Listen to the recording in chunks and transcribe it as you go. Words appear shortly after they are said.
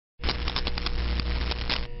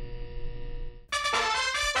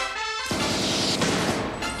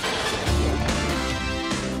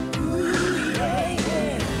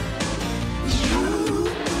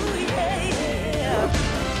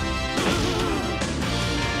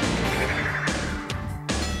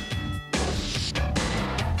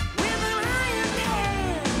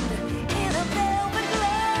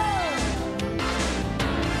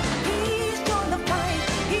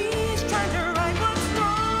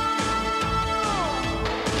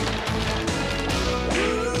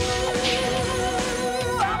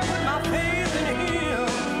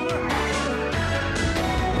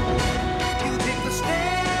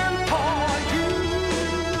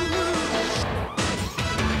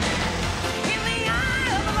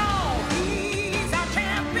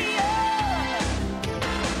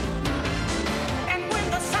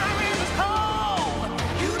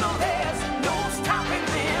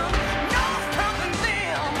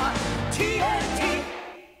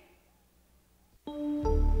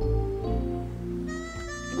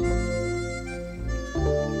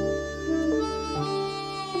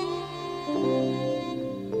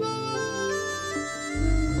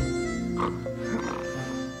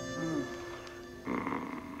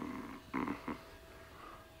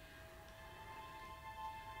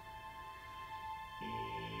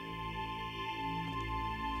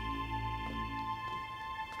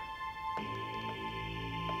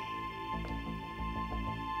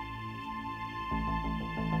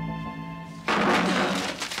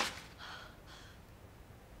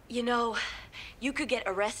You know, you could get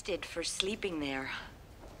arrested for sleeping there.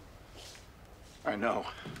 I know.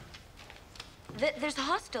 There's a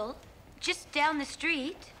hostel just down the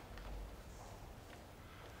street.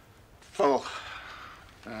 Full.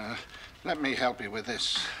 Let me help you with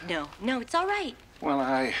this. No, it's all right. Well,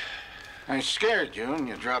 I scared you and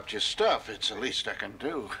you dropped your stuff. It's the least I can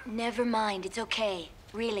do. Never mind, it's okay.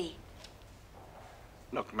 Really.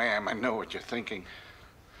 Look, ma'am, I know what you're thinking.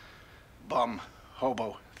 Bum,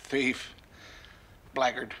 hobo, thief,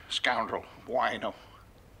 blackguard, scoundrel, wino.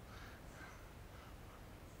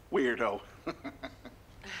 Weirdo.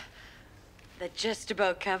 That just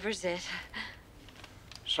about covers it.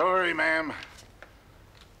 Sorry, ma'am.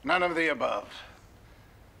 None of the above.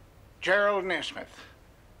 Gerald Nesmith,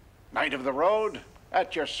 Knight of the Road,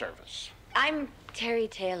 at your service. I'm Terry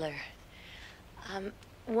Taylor.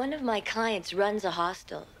 One of my clients runs a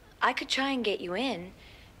hostel. I could try and get you in,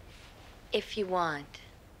 if you want.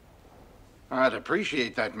 I'd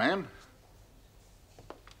appreciate that, ma'am.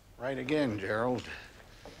 Right again, Gerald.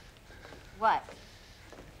 What?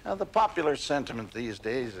 Now, the popular sentiment these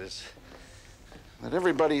days is that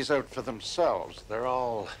everybody's out for themselves. They're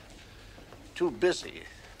all too busy.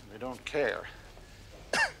 They don't care.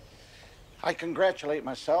 I congratulate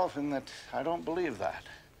myself in that I don't believe that.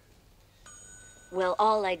 Well,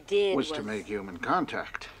 all I did was to make human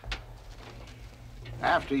contact.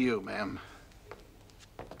 After you, ma'am.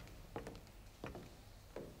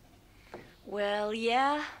 Well,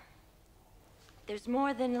 yeah. There's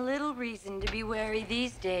more than a little reason to be wary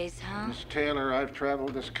these days, huh? Miss Taylor, I've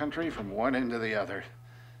traveled this country from one end to the other.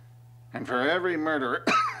 And for every murderer,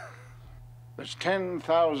 there's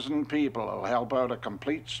 10,000 people who'll help out a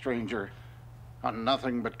complete stranger on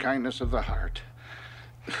nothing but kindness of the heart.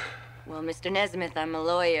 Well, Mr. Nesmith, I'm a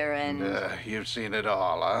lawyer and... you've seen it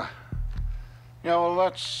all, huh? Yeah, well,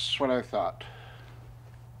 that's what I thought.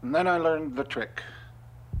 And then I learned the trick.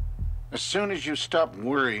 As soon as you stop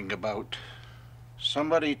worrying about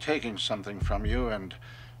somebody taking something from you and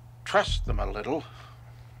trust them a little,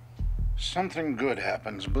 something good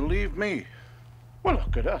happens, believe me. Well,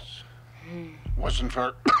 look at us. Wasn't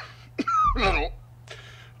for little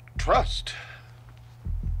trust.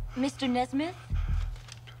 Mr. Nesmith?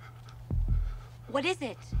 What is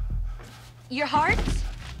it? Your heart?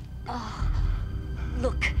 Oh,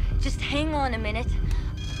 look, just hang on a minute.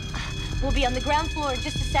 We'll be on the ground floor in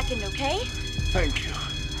just a second, okay? Thank you.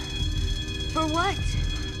 For what?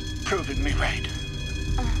 Proving me right.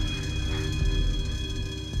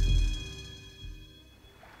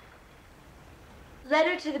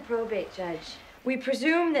 Letter to the probate judge. We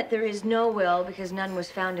presume that there is no will because none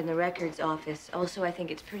was found in the records office. Also, I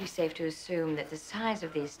think it's pretty safe to assume that the size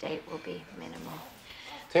of the estate will be minimal.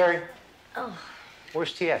 Terry. Oh.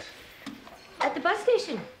 Where's T.S.? At the bus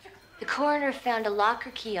station. The coroner found a locker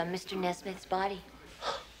key on Mr. Nesmith's body.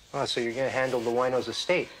 Oh, so you're gonna handle the wino's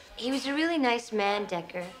estate? He was a really nice man,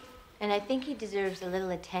 Decker, and I think he deserves a little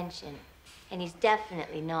attention. And he's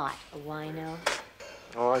definitely not a wino.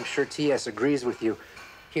 Oh, I'm sure T.S. agrees with you.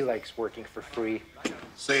 He likes working for free.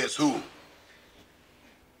 Say it's who?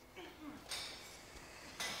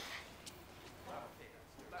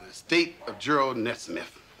 The estate of Gerald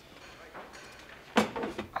Nesmith.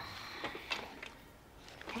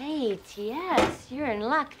 Hey, T.S., you're in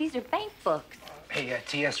luck. These are bank books. Hey,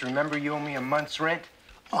 T.S., remember you owe me a month's rent?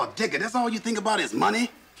 Oh, Dicker, that's all you think about is money?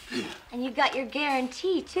 And you got your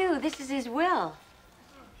guarantee, too. This is his will.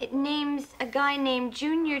 It names a guy named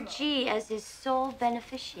Junior G as his sole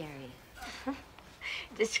beneficiary.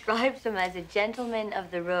 Describes him as a gentleman of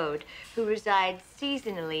the road who resides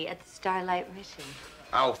seasonally at the Starlight Mission.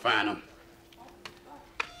 I'll find him.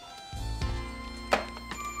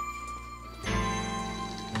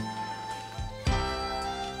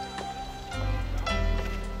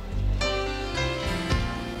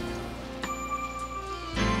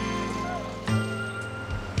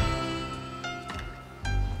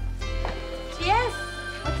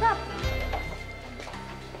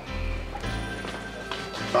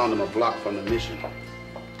 Found him a block from the mission.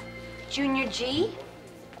 Junior G?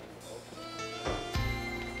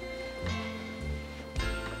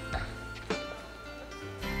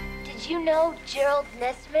 Did you know Gerald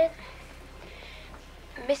Nesmith?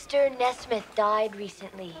 Mr. Nesmith died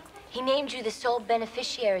recently. He named you the sole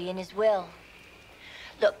beneficiary in his will.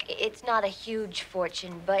 Look, it's not a huge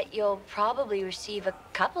fortune, but you'll probably receive a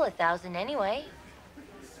couple of thousand anyway.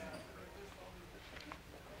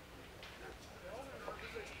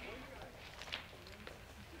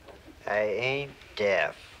 I ain't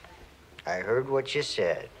deaf. I heard what you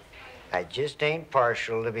said. I just ain't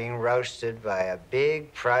partial to being roasted by a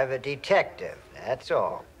big private detective, that's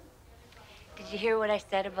all. Did you hear what I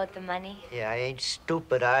said about the money? Yeah, I ain't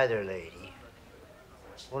stupid either, lady.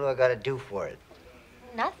 What do I gotta do for it?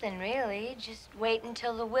 Nothing, really. Just wait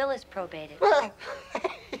until the will is probated.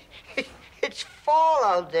 It's fall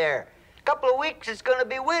out there. A couple of weeks, it's gonna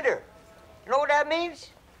be winter. You know what that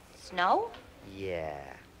means? Snow? Yeah,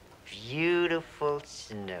 beautiful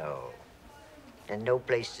snow. And no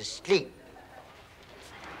place to sleep.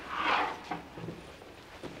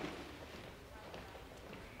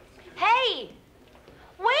 Hey!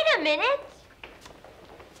 Wait a minute!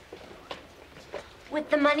 With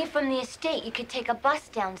the money from the estate, you could take a bus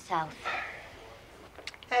down south.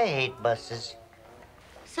 I hate buses.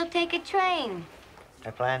 So take a train.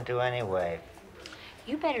 I plan to anyway.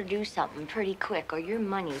 You better do something pretty quick, or your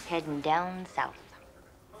money's heading down south.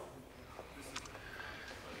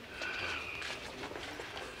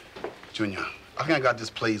 Junior, I think I got this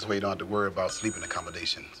place where you don't have to worry about sleeping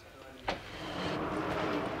accommodations.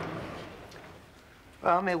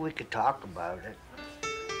 Well, maybe we could talk about it.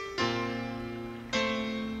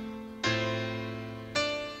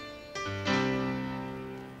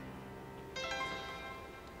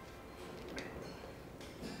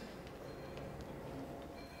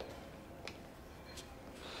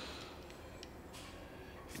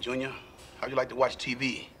 Junior, how'd you like to watch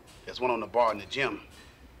TV? There's one on the bar in the gym.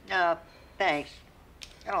 No, thanks.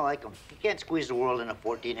 I don't like them. You can't squeeze the world into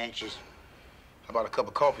 14 inches. How about a cup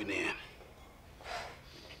of coffee then?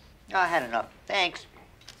 No, I had enough. Thanks.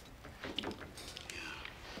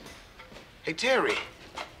 Hey, Terry.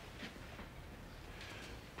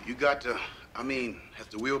 You got to, has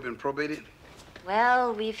the will been probated?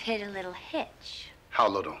 Well, we've hit a little hitch. How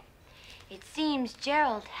little? It seems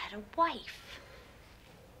Gerald had a wife.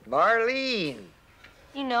 Marlene.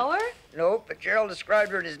 You know her? Nope, but Gerald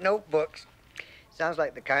described her in his notebooks. Sounds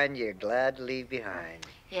like the kind you're glad to leave behind.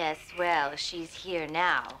 Yes, well, she's here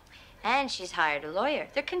now. And she's hired a lawyer.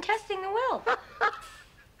 They're contesting the will.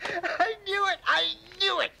 I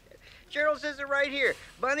knew it! Gerald says it right here.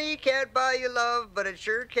 Money can't buy you love, but it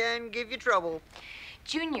sure can give you trouble.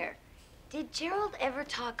 Junior, did Gerald ever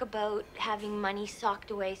talk about having money socked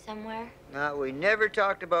away somewhere? No, we never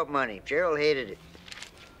talked about money. Gerald hated it.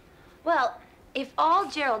 Well, if all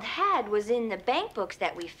Gerald had was in the bank books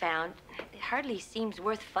that we found, it hardly seems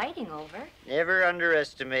worth fighting over. Never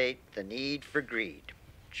underestimate the need for greed.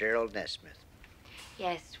 Gerald Nesmith.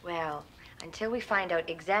 Yes, well, until we find out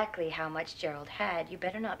exactly how much Gerald had, you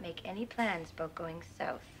better not make any plans about going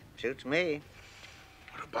south. Suits me.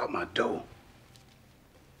 What about my dough?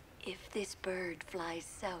 If this bird flies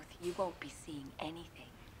south, you won't be seeing anything.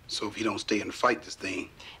 So if you don't stay and fight this thing,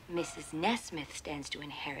 Mrs. Nesmith stands to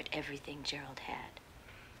inherit everything Gerald had.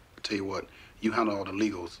 I'll tell you what, you handle all the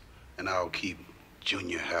legals, and I'll keep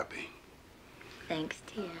Junior happy. Thanks,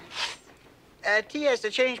 T.S. T.S., I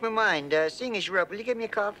changed my mind. Seeing as you're up, will you give me a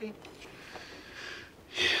coffee?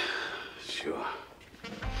 Yeah, sure.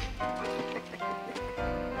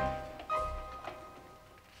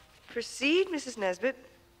 Proceed, Mrs. Nesbit.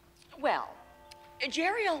 Well,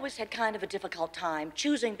 Jerry always had kind of a difficult time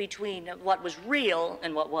choosing between what was real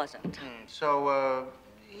and what wasn't. So,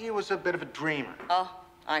 he was a bit of a dreamer. Oh,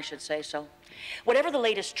 I should say so. Whatever the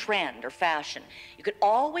latest trend or fashion, you could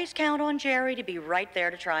always count on Jerry to be right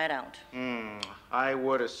there to try it out. I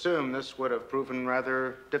would assume this would have proven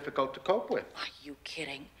rather difficult to cope with. Are you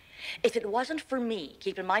kidding? If it wasn't for me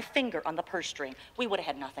keeping my finger on the purse string, we would have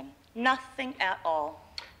had nothing. Nothing at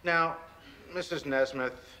all. Now, Mrs.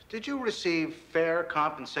 Nesmith, did you receive fair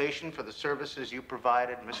compensation for the services you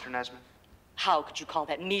provided, Mr. Nesmith? How could you call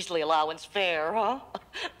that measly allowance fair, huh?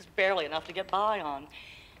 It's barely enough to get by on.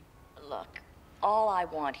 Look, all I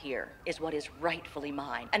want here is what is rightfully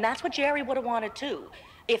mine. And that's what Jerry would have wanted, too,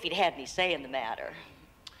 if he'd had any say in the matter.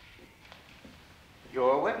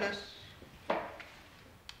 Your witness.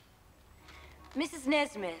 Mrs.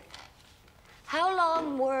 Nesmith, how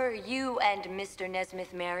long were you and Mr.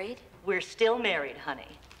 Nesmith married? We're still married, honey.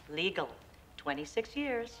 Legal. 26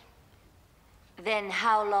 years. Then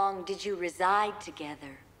how long did you reside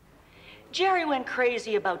together? Jerry went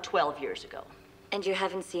crazy about 12 years ago. And you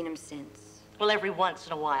haven't seen him since? Well, every once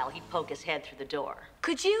in a while, he'd poke his head through the door.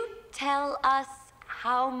 Could you tell us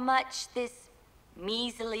how much this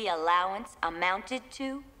measly allowance amounted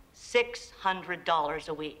to? $600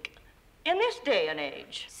 a week. In this day and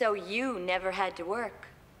age. So you never had to work?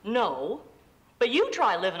 No. But you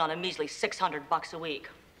try living on a measly $600 a week.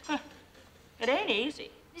 It ain't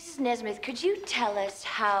easy. Mrs. Nesmith, could you tell us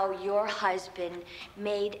how your husband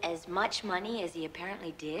made as much money as he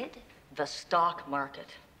apparently did? The stock market.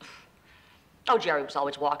 Oh, Jerry was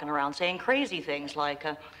always walking around saying crazy things like,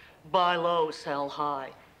 buy low, sell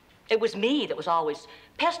high. It was me that was always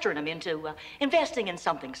pestering him into investing in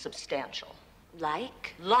something substantial.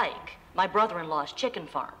 Like? Like my brother-in-law's chicken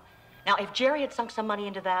farm. Now, if Jerry had sunk some money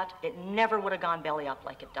into that, it never would have gone belly up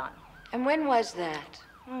like it done. And when was that?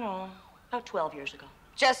 Oh, about 12 years ago.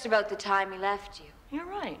 Just about the time he left you. You're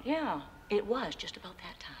right, yeah. It was just about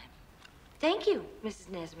that time. Thank you, Mrs.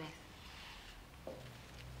 Nesmith.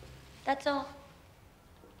 That's all.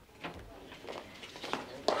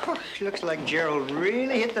 Looks like Gerald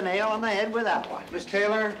really hit the nail on the head with that one. Miss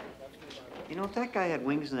Taylor? You know, if that guy had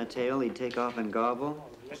wings and a tail, he'd take off and gobble.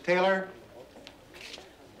 Miss Taylor?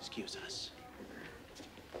 Excuse us.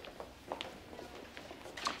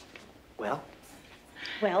 Well?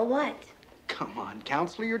 Well, what? Come on,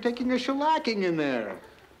 counselor, you're taking a shellacking in there.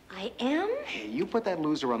 I am? Hey, you put that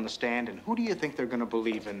loser on the stand, and who do you think they're gonna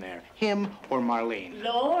believe in there? Him or Marlene?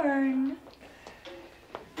 Lorne.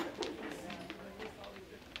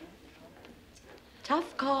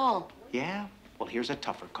 Tough call. Yeah? Well, here's a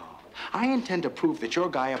tougher call. I intend to prove that your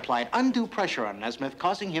guy applied undue pressure on Nesmith,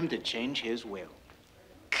 causing him to change his will.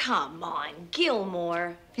 Come on,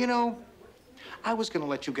 Gilmore. You know, I was gonna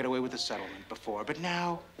let you get away with a settlement before, but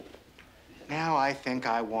now I think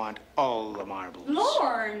I want all the marbles.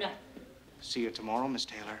 Lorne! See you tomorrow, Miss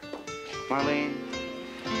Taylor. Marlene.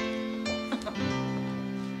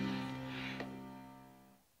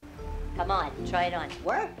 Come on, try it on.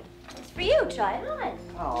 What? It's for you, try it on.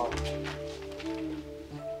 Oh.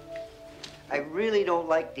 I really don't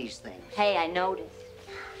like these things. Hey, I noticed.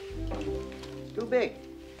 Too big.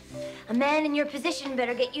 A man in your position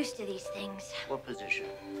better get used to these things. What position?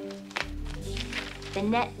 The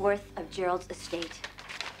net worth of Gerald's estate.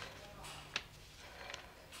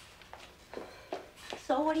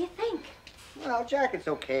 So what do you think? Well, jacket's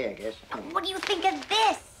okay, I guess. What do you think of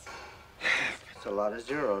this? It's a lot of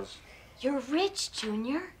zeros. You're rich,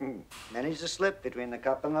 Junior. Many's a slip between the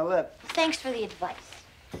cup and the lip. Thanks for the advice.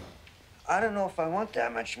 I don't know if I want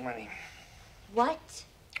that much money. What?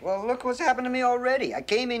 Well, look what's happened to me already. I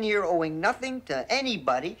came in here owing nothing to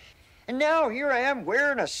anybody, and now here I am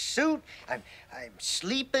wearing a suit. I'm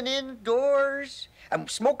sleeping indoors. I'm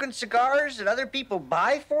smoking cigars that other people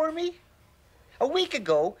buy for me. A week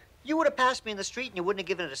ago, you would have passed me in the street and you wouldn't have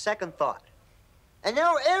given it a second thought. And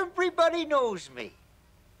now everybody knows me.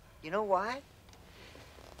 You know why?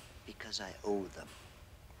 Because I owe them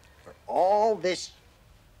for all this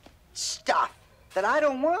stuff that I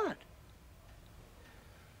don't want.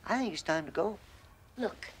 I think it's time to go.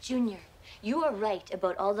 Look, Junior, you are right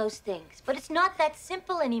about all those things, but it's not that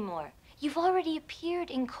simple anymore. You've already appeared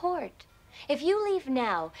in court. If you leave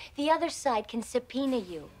now, the other side can subpoena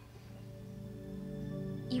you.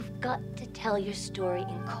 You've got to tell your story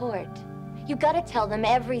in court. You've got to tell them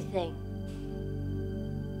everything.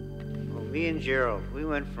 Well, me and Gerald, we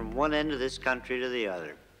went from one end of this country to the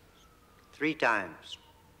other. 3 times.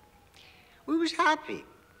 We was happy.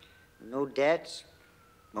 No debts.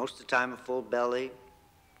 Most of the time a full belly.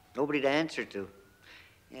 Nobody to answer to.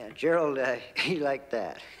 Yeah, Gerald, he liked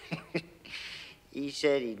that. He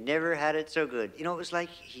said he'd never had it so good. You know, it was like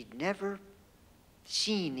he'd never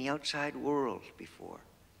seen the outside world before.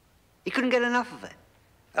 He couldn't get enough of it.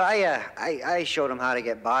 I showed him how to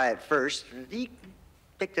get by at first. And he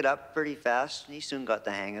picked it up pretty fast, and he soon got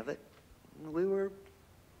the hang of it. And we were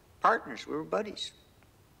partners. We were buddies.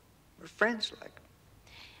 We were friends, like.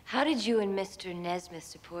 How did you and Mr. Nesmith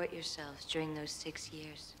support yourselves during those 6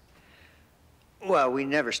 years? Well, we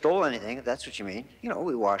never stole anything, if that's what you mean. You know,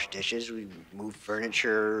 we washed dishes, we moved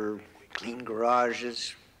furniture, cleaned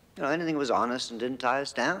garages. You know, anything was honest and didn't tie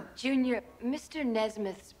us down. Junior, Mr.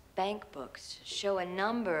 Nesmith's bank books show a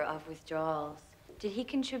number of withdrawals. Did he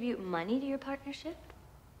contribute money to your partnership?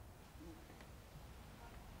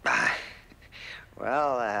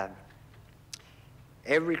 Well,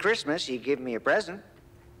 every Christmas he'd give me a present.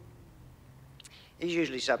 It was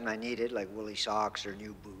usually something I needed, like woolly socks or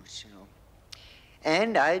new boots, you know.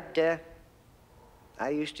 And I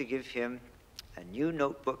used to give him a new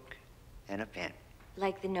notebook and a pen.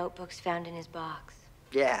 Like the notebooks found in his box.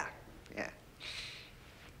 Yeah.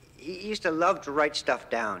 He used to love to write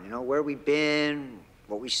stuff down, you know, where we'd been,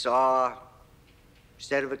 what we saw.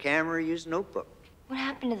 Instead of a camera, he used a notebook. What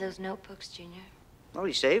happened to those notebooks, Junior? Well,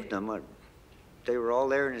 he saved them. They were all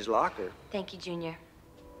there in his locker. Thank you, Junior.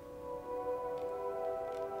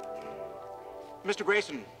 Mr.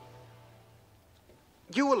 Grayson,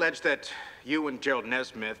 you allege that you and Gerald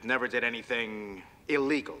Nesmith never did anything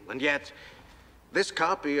illegal, and yet this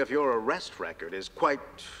copy of your arrest record is quite,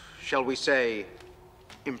 shall we say,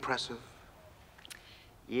 impressive.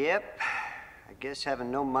 Yep. I guess having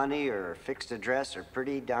no money or a fixed address are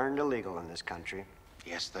pretty darned illegal in this country.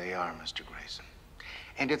 Yes, they are, Mr. Grayson.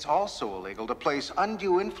 And it's also illegal to place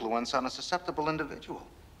undue influence on a susceptible individual.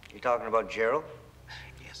 You talking about Gerald?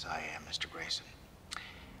 Yes, I am, Mr. Grayson.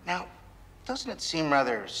 Now, doesn't it seem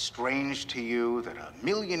rather strange to you that a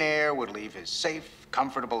millionaire would leave his safe,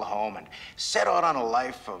 comfortable home and set out on a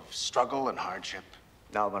life of struggle and hardship?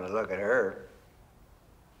 Not when I look at her.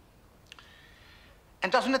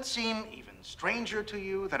 And doesn't it seem even stranger to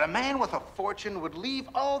you that a man with a fortune would leave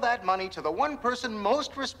all that money to the one person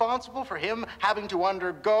most responsible for him having to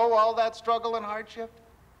undergo all that struggle and hardship?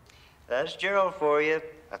 That's Gerald for you.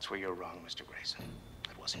 That's where you're wrong, Mr. Grayson.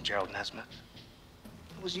 It wasn't Gerald Nesmith.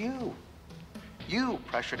 It was you. You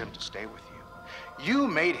pressured him to stay with you. You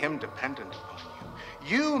made him dependent upon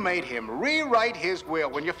you. You made him rewrite his will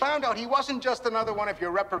when you found out he wasn't just another one of your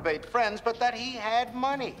reprobate friends, but that he had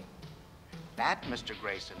money. That, Mr.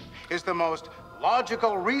 Grayson, is the most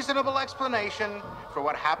logical, reasonable explanation for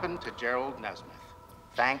what happened to Gerald Nesmith.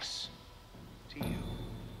 Thanks to you.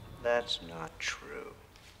 That's not true.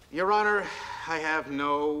 Your Honor, I have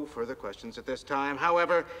no further questions at this time.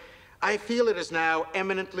 However, I feel it is now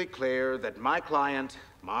eminently clear that my client,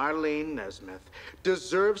 Marlene Nesmith,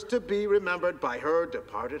 deserves to be remembered by her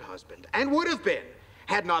departed husband, and would have been,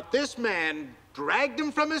 had not this man dragged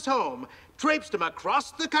him from his home, traipsed him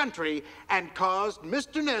across the country, and caused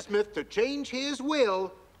Mr. Nesmith to change his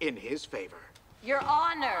will in his favor. Your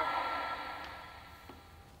Honor.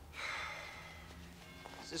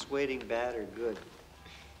 Is this waiting bad or good?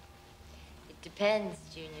 It depends,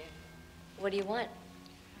 Junior. What do you want?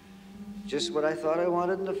 Just what I thought I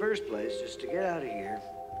wanted in the first place, just to get out of here.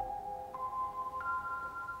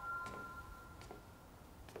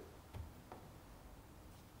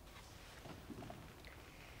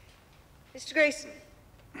 Mr. Grayson.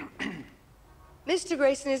 Mr.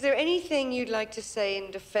 Grayson, is there anything you'd like to say in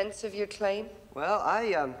defense of your claim? Well,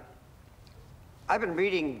 I've been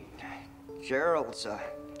reading Gerald's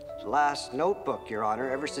last notebook, Your Honor,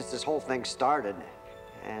 ever since this whole thing started.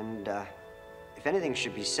 And if anything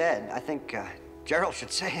should be said, I think Gerald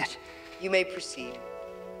should say it. You may proceed.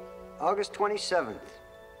 August 27th,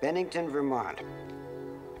 Bennington, Vermont.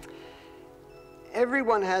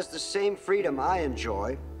 Everyone has the same freedom I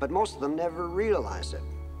enjoy, but most of them never realize it.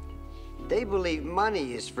 They believe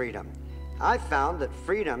money is freedom. I found that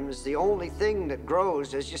freedom is the only thing that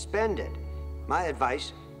grows as you spend it. My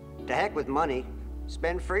advice, to heck with money,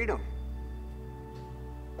 spend freedom.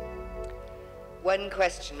 One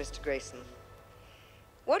question, Mr. Grayson.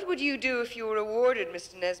 What would you do if you were awarded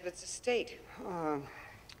Mr. Nesmith's estate?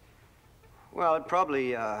 Well, I'd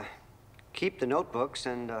probably keep the notebooks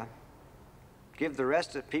and give the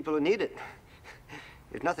rest to people who need it.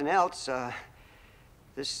 If nothing else,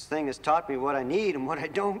 this thing has taught me what I need and what I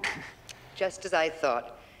don't. Just as I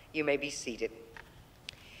thought. You may be seated.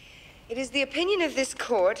 It is the opinion of this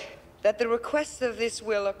court that the requests of this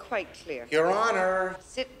will are quite clear. Your Honor.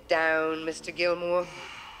 Sit down, Mr. Gilmore.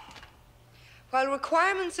 While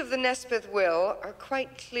requirements of the Nesmith will are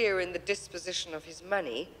quite clear in the disposition of his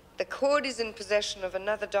money, the court is in possession of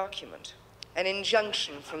another document, an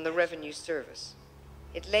injunction from the Revenue Service.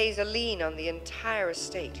 It lays a lien on the entire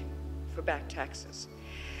estate for back taxes,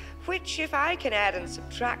 which, if I can add and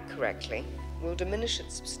subtract correctly, will diminish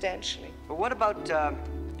it substantially. But what about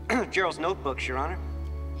Gerald's notebooks, Your Honor?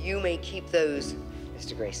 You may keep those,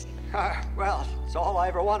 Mr. Grayson. Well, it's all I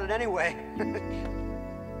ever wanted anyway.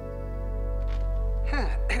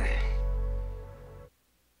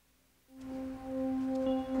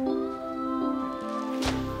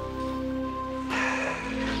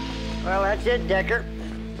 Well, that's it, Decker.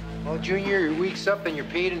 Well, Junior, your week's up and you're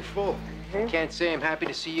paid in full. I can't say I'm happy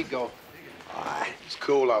to see you go. It's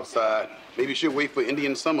cold outside. Maybe you should wait for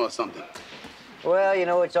Indian summer or something. Well, you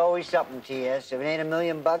know, it's always something, T.S. If it ain't $1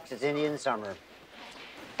 million, it's Indian summer.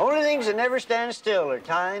 Only things that never stand still are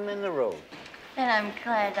time and the road. And I'm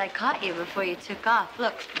glad I caught you before you took off.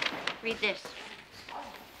 Look, read this.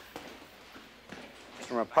 It's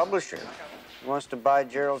from a publisher who wants to buy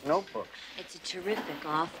Gerald's notebooks. It's a terrific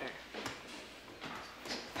offer.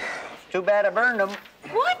 Too bad I burned them.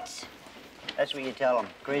 What? That's what you tell them.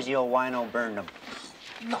 Crazy old wino burned them.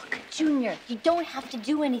 Look, Junior, you don't have to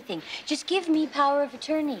do anything. Just give me power of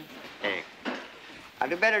attorney. Hey, I'll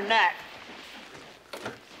do better than that.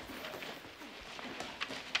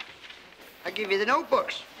 I'll give you the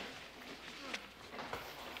notebooks.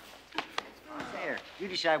 There, you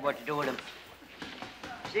decide what to do with them.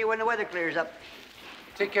 See you when the weather clears up.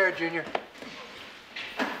 Take care, Junior.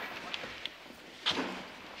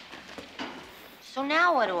 So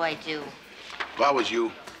now what do I do? If I was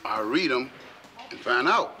you, I'd read them and find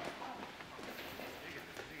out.